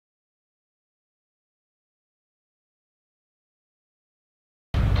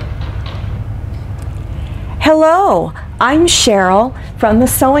Hello, I'm Cheryl from the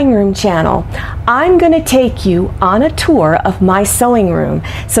Sewing Room channel. I'm going to take you on a tour of my sewing room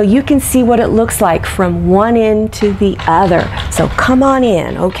so you can see what it looks like from one end to the other. So come on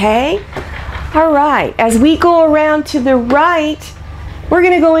in, okay? All right, as we go around to the right, we're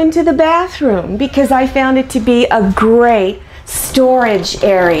going to go into the bathroom because I found it to be a great storage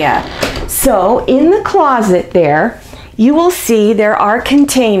area. So in the closet there, you will see there are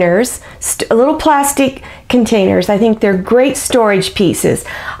containers, little plastic containers. I think they're great storage pieces.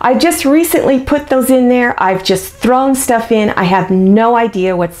 I just recently put those in there. I've just thrown stuff in. I have no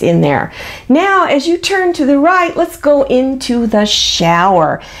idea what's in there. Now, as you turn to the right, let's go into the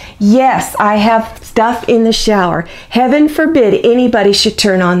shower. Yes, I have stuff in the shower. Heaven forbid anybody should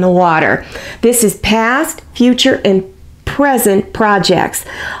turn on the water. This is past, future, and present projects.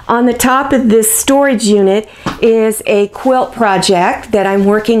 On the top of this storage unit is a quilt project that I'm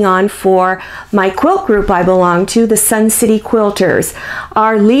working on for my quilt group I belong to, the Sun City Quilters.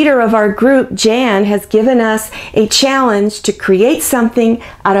 Our leader of our group, Jan, has given us a challenge to create something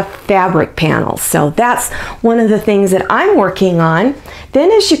out of fabric panels. So that's one of the things that I'm working on.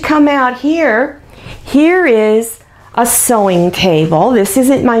 Then as you come out here, here is a sewing table. This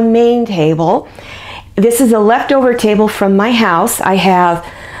isn't my main table. This is a leftover table from my house. I have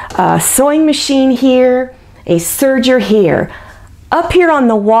a sewing machine here, a serger here. Up here on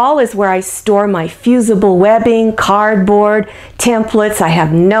the wall is where I store my fusible webbing, cardboard, templates. I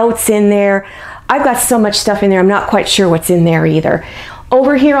have notes in there. I've got so much stuff in there, I'm not quite sure what's in there either.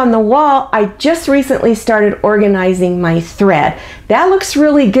 Over here on the wall, I just recently started organizing my thread. That looks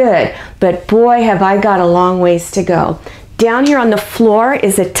really good, but boy, have I got a long ways to go. Down here on the floor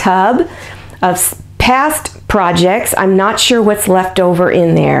is a tub of past projects. I'm not sure what's left over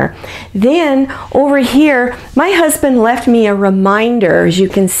in there. Then over here, my husband left me a reminder, as you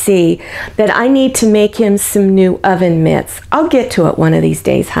can see, that I need to make him some new oven mitts. I'll get to it one of these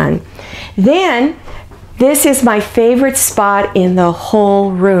days, hon. Then this is my favorite spot in the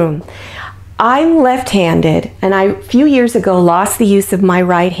whole room. I'm left-handed, and I, a few years ago, lost the use of my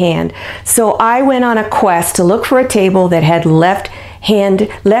right hand. So I went on a quest to look for a table that had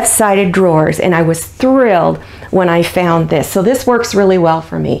left-sided drawers, and I was thrilled when I found this. So this works really well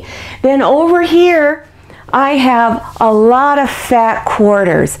for me. Then over here, I have a lot of fat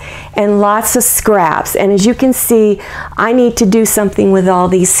quarters and lots of scraps. And as you can see, I need to do something with all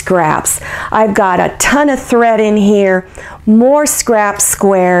these scraps. I've got a ton of thread in here, more scrap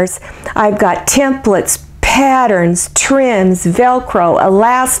squares. I've got templates, patterns, trims, Velcro,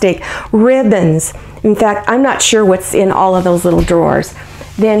 elastic, ribbons. In fact, I'm not sure what's in all of those little drawers.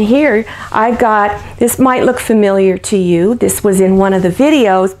 Then here I've got, this might look familiar to you. This was in one of the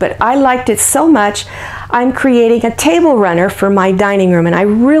videos, but I liked it so much, I'm creating a table runner for my dining room, and I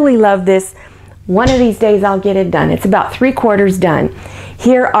really love this. One of these days I'll get it done. It's about 3/4 done.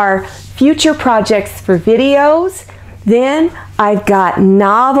 Here are future projects for videos. Then I've got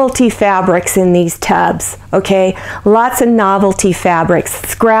novelty fabrics in these tubs, okay? Lots of novelty fabrics,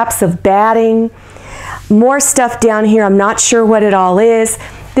 scraps of batting, more stuff down here. I'm not sure what it all is.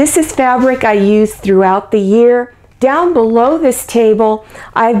 This is fabric I use throughout the year. Down below this table,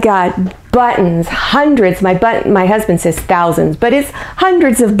 I've got buttons, hundreds. My husband says thousands, but it's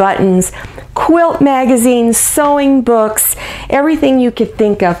hundreds of buttons, quilt magazines, sewing books, everything you could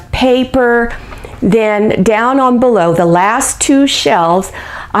think of, paper. Then down on below, the last two shelves,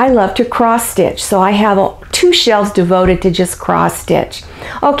 I love to cross stitch. So I have 2 shelves devoted to just cross stitch.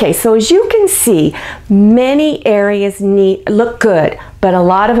 Okay, so as you can see, many areas look good, but a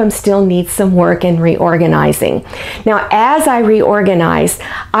lot of them still need some work and reorganizing. Now, as I reorganize,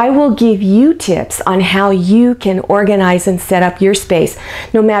 I will give you tips on how you can organize and set up your space,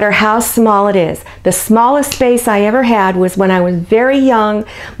 no matter how small it is. The smallest space I ever had was when I was very young,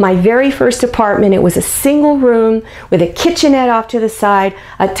 my very first apartment. It was a single room with a kitchenette off to the side,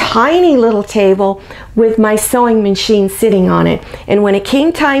 a tiny little table with my sewing machine sitting on it. And when it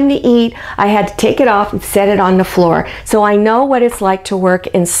came time to eat, I had to take it off and set it on the floor. So I know what it's like to work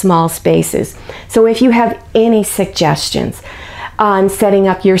in small spaces. So if you have any suggestions on setting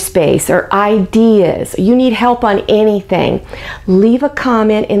up your space or ideas, you need help on anything, leave a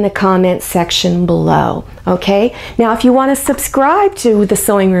comment in the comment section below, okay? Now, if you want to subscribe to the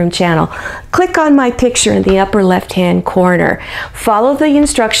Sewing Room channel, click on my picture in the upper left-hand corner. Follow the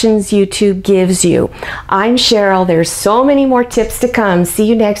instructions YouTube gives you. I'm Cheryl. There's so many more tips to come. See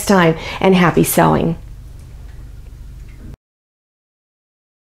you next time, and happy sewing.